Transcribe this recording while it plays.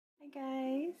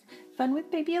Fun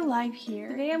with Baby Alive here.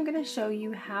 Today I'm going to show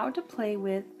you how to play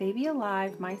with Baby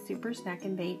Alive, my super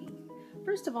snacking baby.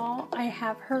 First of all, I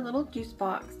have her little juice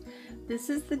box. This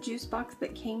is the juice box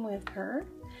that came with her,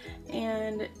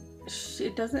 and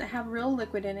it doesn't have real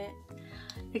liquid in it.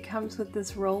 It comes with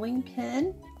this rolling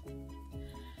pin.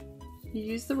 You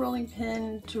use the rolling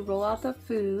pin to roll out the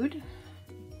food.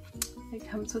 It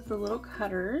comes with the little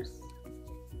cutters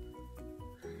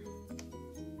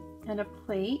and a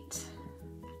plate.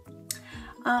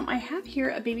 I have here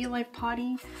a Baby Alive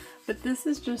potty, but this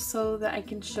is just so that I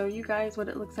can show you guys what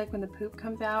it looks like when the poop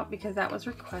comes out, because that was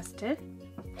requested.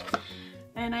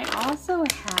 And I also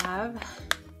have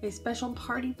a special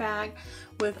party bag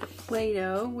with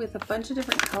Play-Doh with a bunch of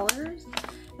different colors,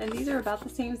 and these are about the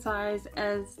same size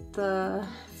as the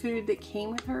food that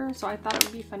came with her, so I thought it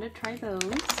would be fun to try those.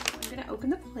 I'm gonna open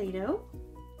the Play-Doh.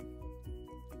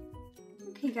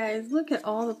 Okay guys, look at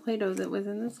all the Play-Doh that was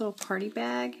in this little party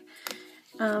bag.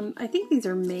 I think these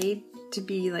are made to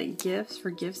be like gifts for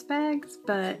gifts bags,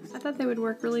 but I thought they would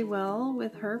work really well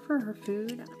with her for her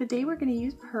food. Today we're going to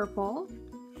use purple.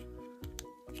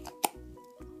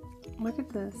 Look at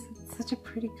this, it's such a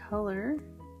pretty color.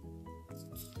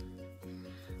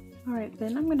 Alright,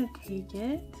 then I'm going to take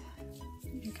it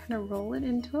and kind of roll it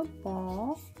into a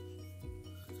ball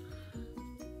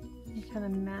and kind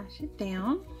of mash it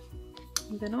down.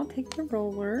 And then I'll take the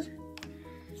roller.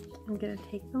 I'm going to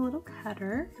take the little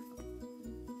cutter.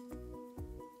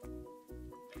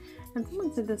 And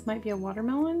someone said this might be a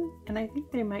watermelon, and I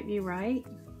think they might be right.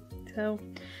 So,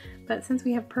 but since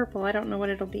we have purple, I don't know what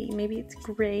it'll be. Maybe it's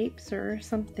grapes or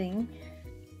something.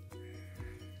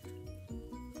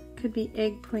 Could be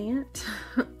eggplant.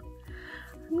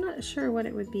 I'm not sure what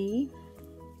it would be,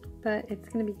 but it's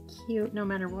going to be cute no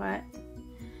matter what.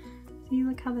 See,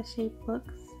 look how the shape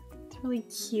looks. It's really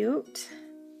cute.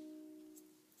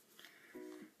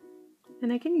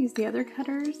 And I can use the other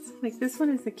cutters, like this one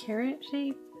is the carrot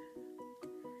shape,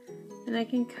 and I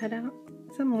can cut out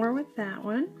some more with that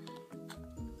one.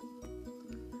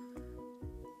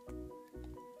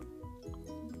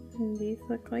 And these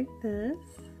look like this.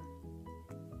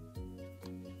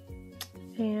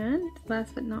 And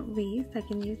last but not least, I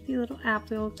can use the little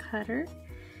apple cutter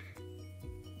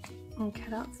and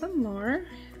cut out some more.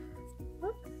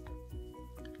 Whoops.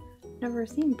 Never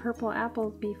seen purple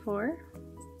apples before.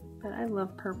 But I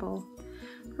love purple.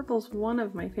 Purple's one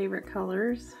of my favorite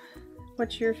colors.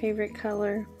 What's your favorite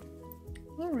color?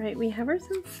 Alright, we have her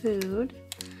some food.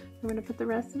 I'm going to put the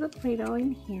rest of the Play-Doh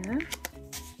in here.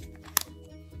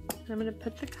 I'm going to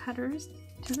put the cutters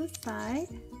to the side.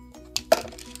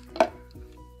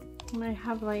 And I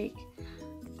have like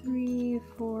 3,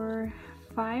 4,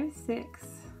 5, 6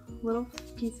 little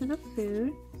pieces of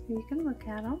food, so you can look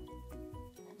at them.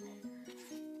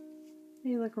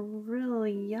 They look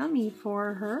really yummy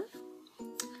for her.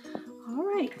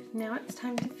 Alright, now it's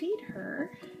time to feed her.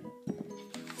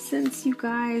 Since you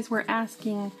guys were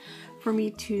asking for me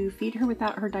to feed her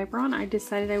without her diaper on, I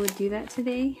decided I would do that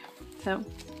today. So,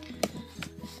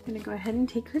 I'm going to go ahead and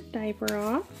take her diaper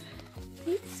off.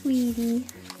 Hey, sweetie.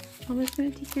 I'm just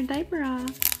going to take your diaper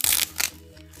off.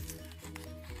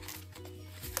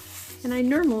 And I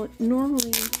normally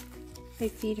I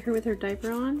feed her with her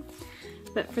diaper on.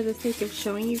 But for the sake of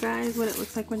showing you guys what it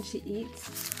looks like when she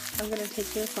eats, I'm going to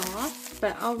take this off,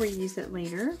 but I'll reuse it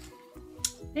later.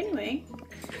 Anyway,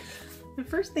 the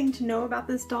first thing to know about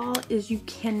this doll is you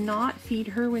cannot feed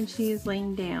her when she is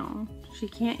laying down. She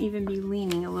can't even be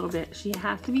leaning a little bit. She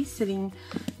has to be sitting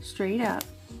straight up.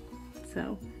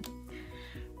 So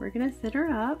we're going to sit her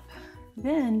up.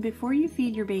 Then before you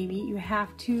feed your baby, you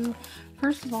have to,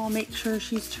 first of all, make sure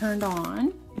she's turned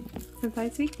on. Since I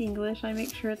speak English, I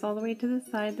make sure it's all the way to the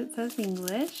side that says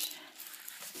English.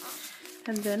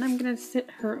 And then I'm going to sit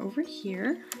her over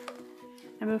here.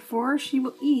 And before she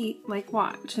will eat, like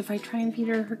watch, if I try and feed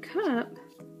her her cup,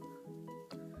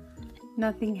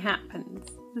 nothing happens.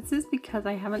 This is because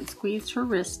I haven't squeezed her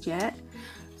wrist yet.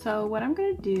 So what I'm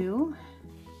going to do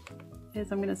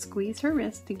is I'm going to squeeze her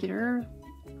wrist to get her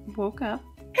woke up.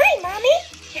 Hi, Mommy!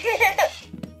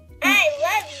 I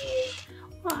love you.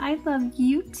 Well, I love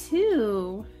you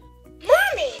too.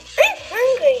 Mommy, I'm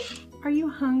hungry. Are you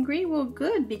hungry? Well,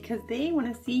 good, because they want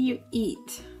to see you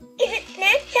eat. Is it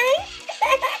snack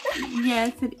time?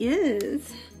 Yes, it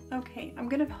is. Okay, I'm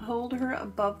going to hold her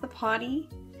above the potty.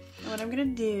 And what I'm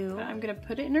going to do, I'm going to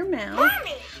put it in her mouth.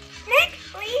 Mommy,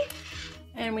 snacks, please.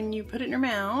 And when you put it in her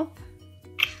mouth,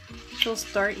 she'll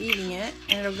start eating it,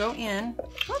 and it'll go in.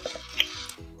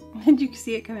 Did you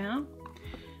see it come out?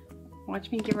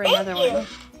 Watch me give her another one.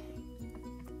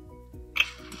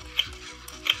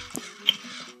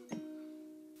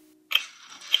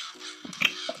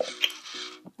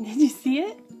 Did you see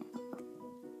it?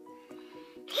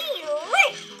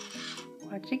 Lick.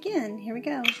 Watch again. Here we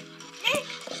go.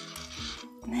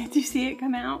 Did you see it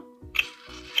come out?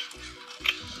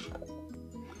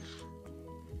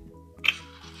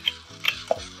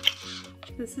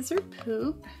 This is her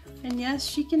poop. And yes,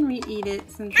 she can re-eat it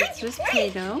since it's just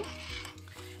Play-Doh.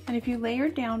 And if you lay her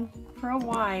down for a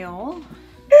while,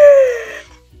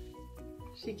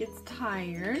 she gets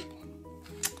tired.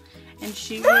 And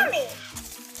she will... Mommy!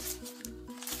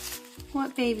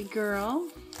 What, baby girl?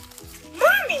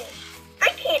 Mommy! I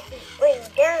can't eat laying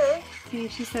down. See,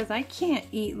 she says, I can't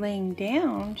eat laying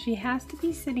down. She has to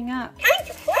be sitting up. Time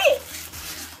to play.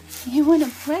 You want to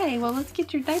play? Well, let's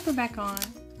get your diaper back on.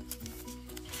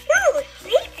 No,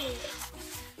 sleepy.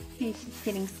 See, she's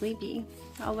getting sleepy.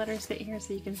 I'll let her sit here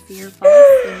so you can see her fall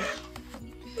asleep.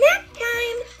 Nap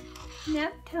time.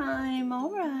 Nap time.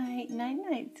 All right.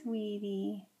 Night-night,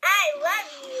 sweetie. I love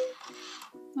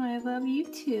you. I love you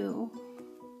too.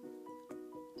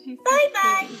 She's so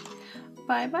Bye-bye. pretty.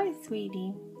 Bye-bye,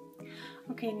 sweetie.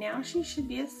 Okay, now she should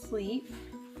be asleep.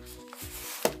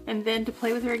 And then to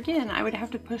play with her again, I would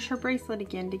have to push her bracelet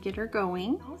again to get her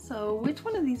going. Also, which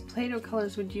one of these Play-Doh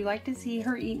colors would you like to see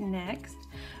her eat next?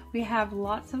 We have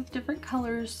lots of different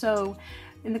colors, so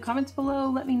in the comments below,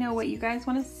 let me know what you guys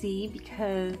want to see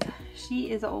because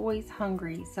she is always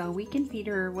hungry, so we can feed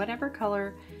her whatever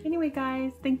color. Anyway,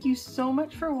 guys, thank you so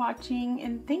much for watching,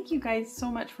 and thank you guys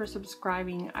so much for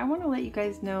subscribing. I want to let you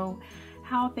guys know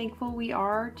how thankful we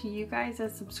are to you guys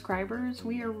as subscribers.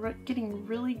 We are getting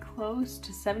really close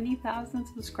to 70,000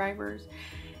 subscribers.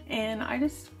 And I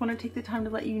just want to take the time to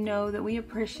let you know that we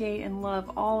appreciate and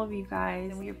love all of you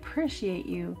guys, and we appreciate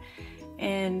you.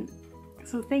 And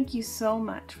so thank you so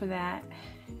much for that.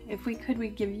 If we could,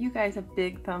 we'd give you guys a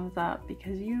big thumbs up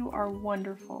because you are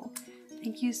wonderful.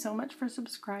 Thank you so much for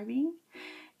subscribing.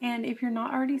 And if you're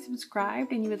not already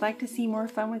subscribed and you would like to see more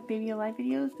Fun with Baby Alive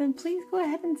videos, then please go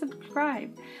ahead and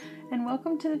subscribe. And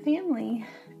welcome to the family.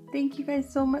 Thank you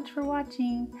guys so much for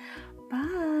watching.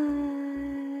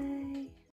 Bye.